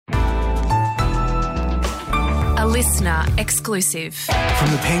Listener exclusive.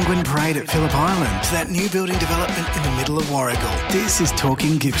 From the Penguin Parade at Phillip Island to that new building development in the middle of Warragul, this is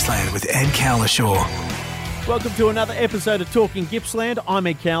Talking Gippsland with Ed Cowlishaw. Welcome to another episode of Talking Gippsland. I'm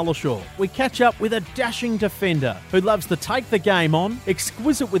Ed Cowlishaw. We catch up with a dashing defender who loves to take the game on,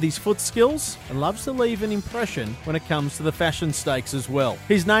 exquisite with his foot skills, and loves to leave an impression when it comes to the fashion stakes as well.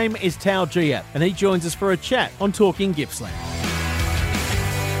 His name is Jiath, and he joins us for a chat on Talking Gippsland.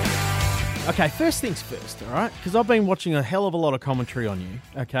 Okay, first things first, all right? Because I've been watching a hell of a lot of commentary on you,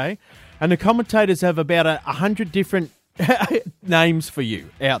 okay? And the commentators have about 100 different names for you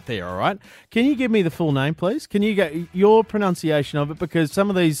out there, all right? Can you give me the full name, please? Can you get your pronunciation of it? Because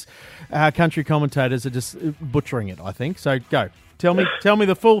some of these country commentators are just butchering it, I think. So go. Tell me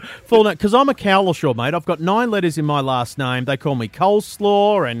the full name, because I'm a Cowlishaw, mate. I've got 9 letters in my last name. They call me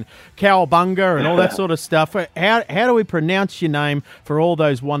Coleslaw and Cowabunga and all that sort of stuff. How do we pronounce your name for all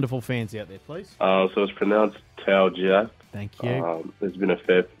those wonderful fans out there, please? So it's pronounced Jiath. Thank you. There's been a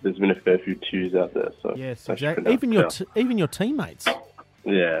fair few twos out there. So yes, exactly. Even your teammates.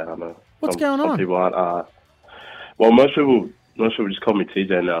 Yeah, I know. What's going on? Some people aren't. Well, most people just call me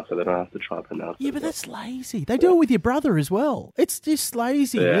TJ now, so they don't have to try to pronounce it. Yeah, but that's lazy. They do it with your brother as well. It's just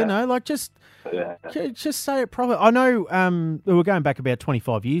lazy, you know, like just say it properly. I know we're going back about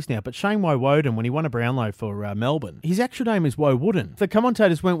 25 years now, but Shane Woden, when he won a Brownlow for Melbourne, his actual name is Woden. The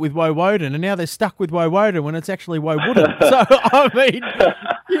commentators went with Woden, and now they're stuck with Woden when it's actually Woden. So, I mean,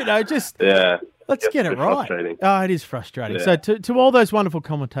 you know, just... Yeah. Let's get it right. Oh, it is frustrating. Yeah. So to all those wonderful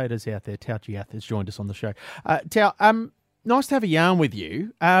commentators out there, Jiath has joined us on the show. Nice to have a yarn with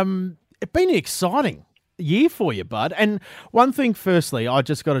you. It's been an exciting year for you, bud. And one thing, firstly, I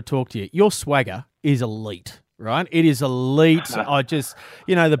just got to talk to you. Your swagger is elite, right? It is elite. I just,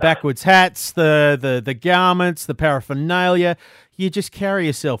 the backwards hats, the garments, the paraphernalia. You just carry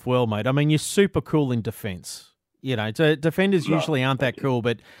yourself well, mate. I mean, you're super cool in defence. Defenders usually aren't that cool,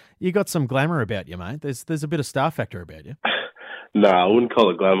 but you got some glamour about you, mate. There's a bit of star factor about you. No, I wouldn't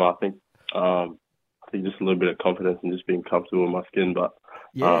call it glamour. I think just a little bit of confidence and just being comfortable in my skin, but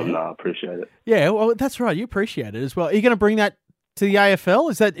I appreciate it. Yeah, well, that's right. You appreciate it as well. Are you going to bring that to the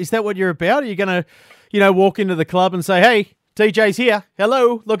AFL? Is that what you're about? Are you going to, walk into the club and say, hey, TJ's here.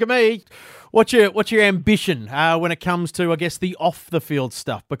 Hello, look at me. What's your ambition when it comes to, I guess, the off-the-field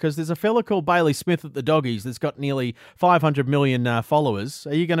stuff? Because there's a fella called Bailey Smith at the Doggies that's got nearly 500 million followers.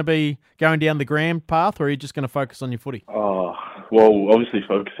 Are you going to be going down the gram path, or are you just going to focus on your footy? Oh, well, obviously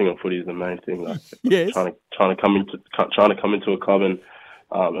focusing on footy is the main thing. Like, yes. Trying to come into a club and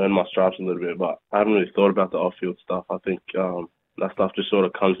earn my stripes a little bit, but I haven't really thought about the off-field stuff. I think that stuff just sort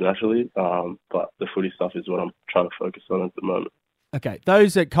of comes naturally, but the footy stuff is what I'm trying to focus on at the moment. Okay,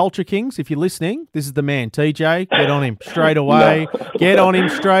 those at Culture Kings, if you're listening, this is the man, TJ. Get on him straight away. Get on him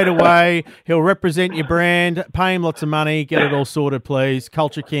straight away. He'll represent your brand. Pay him lots of money. Get it all sorted, please.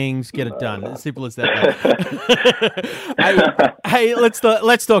 Culture Kings, get it done. As simple as that. hey,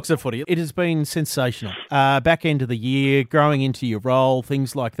 let's talk some footy. It has been sensational. Back end of the year, growing into your role,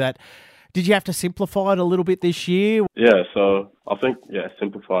 things like that. Did you have to simplify it a little bit this year? Yeah, so I think,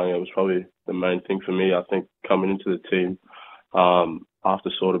 simplifying it was probably the main thing for me. I think coming into the team, after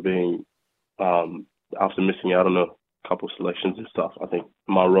sort of being, after missing out on a couple of selections and stuff, I think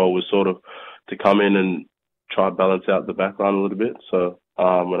my role was sort of to come in and try to balance out the backline a little bit. So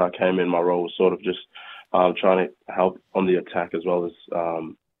when I came in, my role was sort of just trying to help on the attack as well as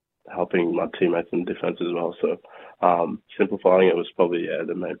helping my teammates in defence as well. So simplifying it was probably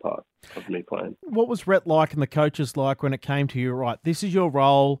the main part of me playing. What was Rhett like and the coaches like when it came to you, right, this is your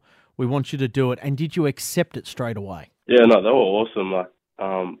role, we want you to do it, and did you accept it straight away? Yeah, no, they were awesome. Like,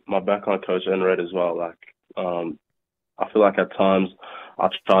 my backline coach and Red as well. Like, I feel like at times I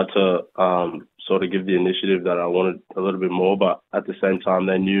tried to sort of give the initiative that I wanted a little bit more, but at the same time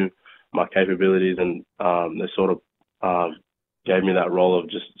they knew my capabilities and they sort of gave me that role of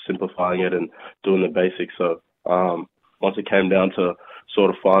just simplifying it and doing the basics. So once it came down to sort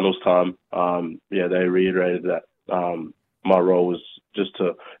of finals time, they reiterated that my role was just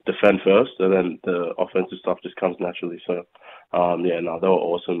to defend first, and then the offensive stuff just comes naturally. So, they were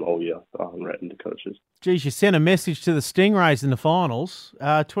awesome all year, Rhett and the coaches. Geez, you sent a message to the Stingrays in the finals.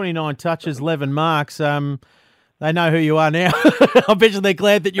 29 touches, 11 marks. They know who you are now. I bet you they're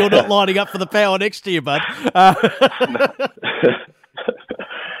glad that you're not lining up for the power next to you, bud. That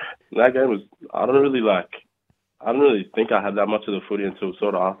game was, I don't really I don't really think I had that much of the footy until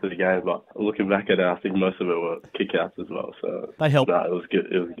sort of after the game, but looking back at it, I think most of it were kick-outs as well. So they help. No, it was good.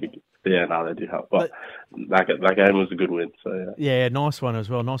 It was good. Yeah, no, they do help. But that game was a good win. So yeah. Yeah, nice one as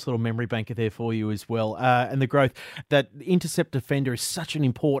well. Nice little memory banker there for you as well. And the growth, that intercept defender is such an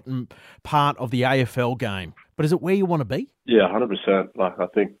important part of the AFL game. But is it where you want to be? Yeah, 100%. Like, I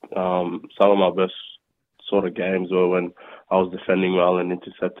think some of my best sort of games were when I was defending well and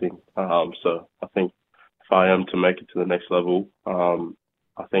intercepting. So I think if I am to make it to the next level,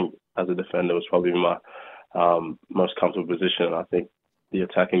 I think as a defender was probably my most comfortable position. I think the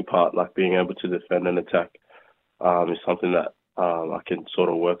attacking part, like being able to defend and attack, is something that I can sort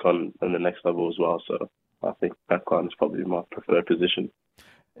of work on in the next level as well. So I think backline is probably my preferred position.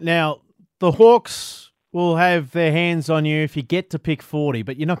 Now, the Hawks will have their hands on you if you get to pick 40,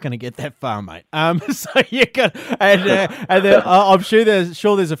 but you're not going to get that far, mate. So you got, I'm sure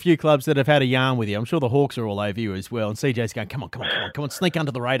there's a few clubs that have had a yarn with you. I'm sure the Hawks are all over you as well. And CJ's going, come on, sneak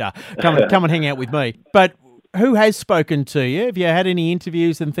under the radar, come and hang out with me. But who has spoken to you? Have you had any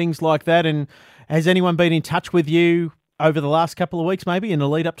interviews and things like that? And has anyone been in touch with you over the last couple of weeks, maybe in the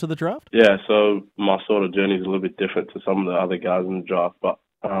lead up to the draft? Yeah, so my sort of journey is a little bit different to some of the other guys in the draft, but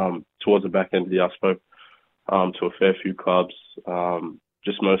towards the back end of the year, I spoke to a fair few clubs,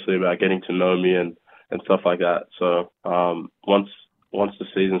 just mostly about getting to know me and stuff like that. So once the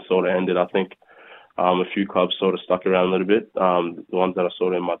season sort of ended, I think a few clubs sort of stuck around a little bit, the ones that are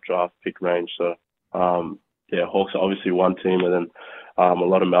sort of in my draft pick range. So yeah, Hawks are obviously one team, and then a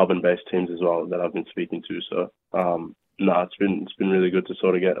lot of Melbourne-based teams as well that I've been speaking to. So it's been really good to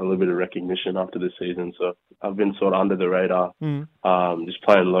sort of get a little bit of recognition after this season. So I've been sort of under the radar, just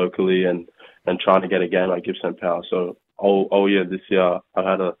playing locally and trying to get a game at Gippsland Power. So all year this year, I've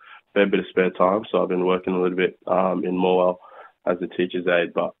had a fair bit of spare time, so I've been working a little bit in Morwell as a teacher's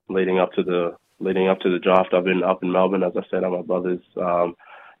aide. But leading up to the draft, I've been up in Melbourne, as I said, at my brother's,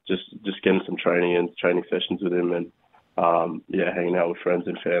 just getting some training sessions with him, and hanging out with friends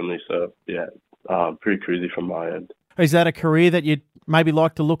and family. So yeah, pretty cruisy from my end. Is that a career that you'd maybe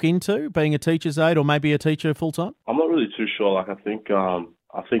like to look into, being a teacher's aide or maybe a teacher full time? I'm not really too sure. Like, I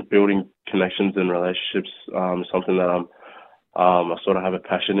think building connections and relationships is something that I sort of have a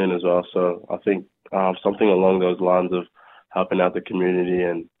passion in as well. So I think something along those lines of helping out the community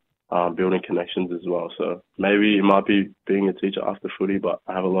and building connections as well. So maybe it might be being a teacher after footy, but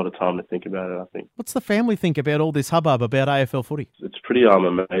I have a lot of time to think about it, I think. What's the family think about all this hubbub about AFL footy? It's pretty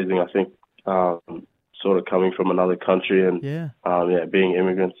amazing, I think. Sort of coming from another country and being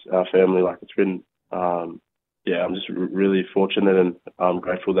immigrants, our family, like it's been, I'm just really fortunate, and I'm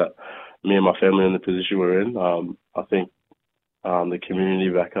grateful that me and my family are in the position we're in. I think the community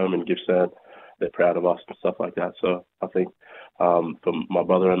back home in Gippsland, they're proud of us and stuff like that. So I think for my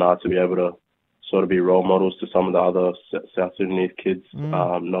brother and I to be able to sort of be role models to some of the other South Sudanese kids,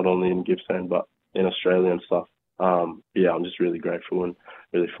 not only in Gippsland but in Australia and stuff. I'm just really grateful and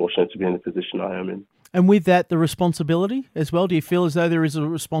really fortunate to be in the position I am in. And with that, the responsibility as well. Do you feel as though there is a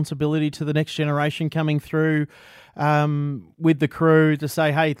responsibility to the next generation coming through with the crew to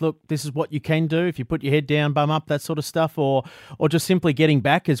say, hey, look, this is what you can do if you put your head down, bum up, that sort of stuff, or just simply getting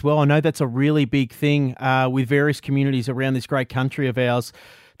back as well? I know that's a really big thing with various communities around this great country of ours,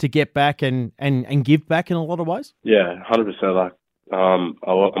 to get back and give back in a lot of ways. Yeah, 100%. Like, I'm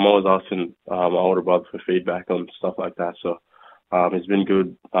always asking my older brother for feedback on stuff like that. So he's been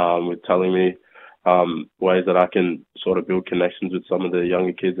good with telling me ways that I can sort of build connections with some of the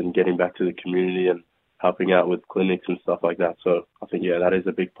younger kids and getting back to the community and helping out with clinics and stuff like that. So I think, that is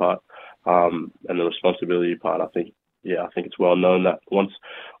a big part. And the responsibility part, I think it's well known that once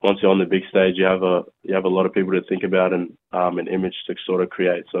you're on the big stage, you have a lot of people to think about and an image to sort of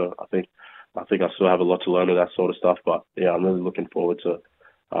create. So I think I still have a lot to learn of that sort of stuff. But I'm really looking forward to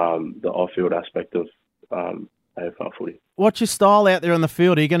the off-field aspect of AFL footy. What's your style out there on the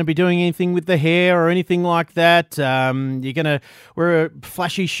field? Are you going to be doing anything with the hair or anything like that? You're going to wear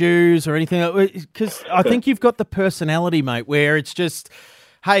flashy shoes or anything? Because I think you've got the personality, mate, where it's just,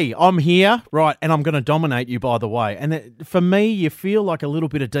 hey, I'm here, right, and I'm going to dominate you, by the way. And for me, you feel like a little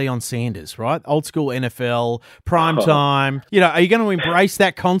bit of Deion Sanders, right? Old school NFL, prime time. Are you going to embrace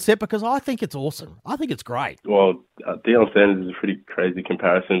that concept? Because I think it's awesome. I think it's great. Well, Deion Sanders is a pretty crazy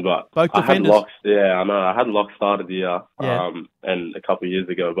comparison, but both defenders. I had locks. Yeah, I know. I had locks started the year, and a couple of years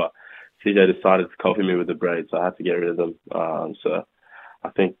ago, but CJ decided to copy me with the braids, so I had to get rid of them. So I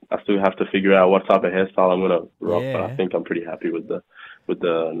think I still have to figure out what type of hairstyle I'm going to rock, but I think I'm pretty happy with the with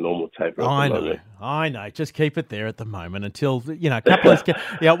the normal taper. I know. Just keep it there at the moment until a couple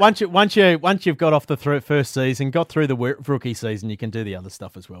of once you've got off the first season, got through the rookie season, you can do the other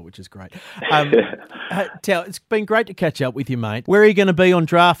stuff as well, which is great. Tao, it's been great to catch up with you, mate. Where are you going to be on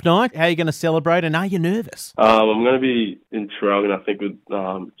draft night? How are you going to celebrate? And are you nervous? I'm going to be in Traralgon, I think, with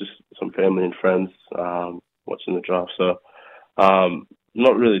just some family and friends watching the draft. So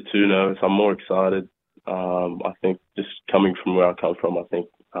not really too nervous. I'm more excited. I think just coming from where I come from, I think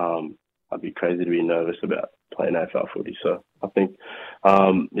I'd be crazy to be nervous about playing AFL footy. So I think,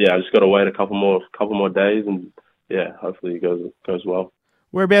 I just got to wait a couple more days, and hopefully it goes well.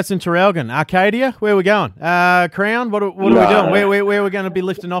 Whereabouts in Traralgon? Arcadia? Where are we going? Crown? What are we doing? Where are we going to be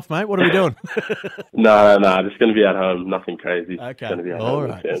lifting off, mate? What are we doing? No. Just going to be at home. Nothing crazy. Okay. Going to be at home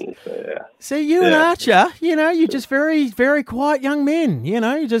with family. So, yeah. See, you and Archer, you're just very, very quiet young men. You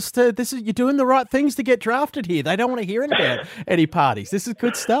just you're doing the right things to get drafted here. They don't want to hear about any parties. This is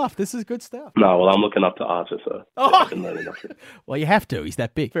good stuff. No, well, I'm looking up to Archer, so I can learn enough. Well, you have to. He's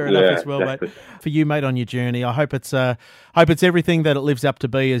that big. Fair enough as well, exactly. Mate. For you, mate, on your journey, I hope it's everything that it lives up to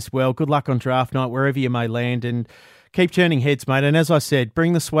be as well. Good luck on draft night, wherever you may land, and keep turning heads, mate. And as I said,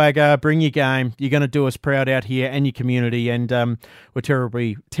 bring the swagger, bring your game. You're going to do us proud out here and your community, and we're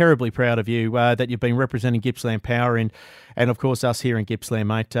terribly, terribly proud of you that you've been representing Gippsland Power, and of course us here in Gippsland,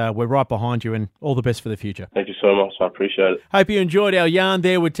 mate. We're right behind you, and all the best for the future. Thank you so much. I appreciate it. Hope you enjoyed our yarn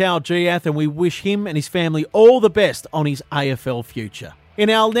there with Tal Giath, and we wish him and his family all the best on his AFL future. In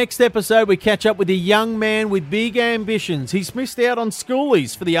our next episode, we catch up with a young man with big ambitions. He's missed out on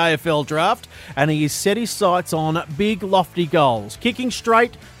schoolies for the AFL draft, and he has set his sights on big, lofty goals. Kicking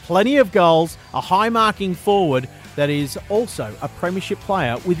straight, plenty of goals, a high-marking forward that is also a premiership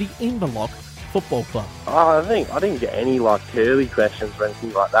player with the Inverloch Football Club. I didn't get any curly questions or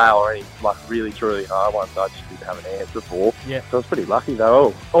anything like that, or any really truly hard ones I just didn't have an answer for. Yeah. So I was pretty lucky. They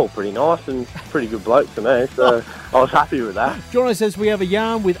were all pretty nice and pretty good blokes to me, so I was happy with that. Join us as we have a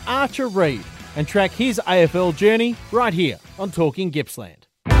yarn with Archer Reid and track his AFL journey right here on Talking Gippsland.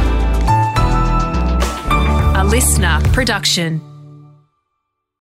 A listener production.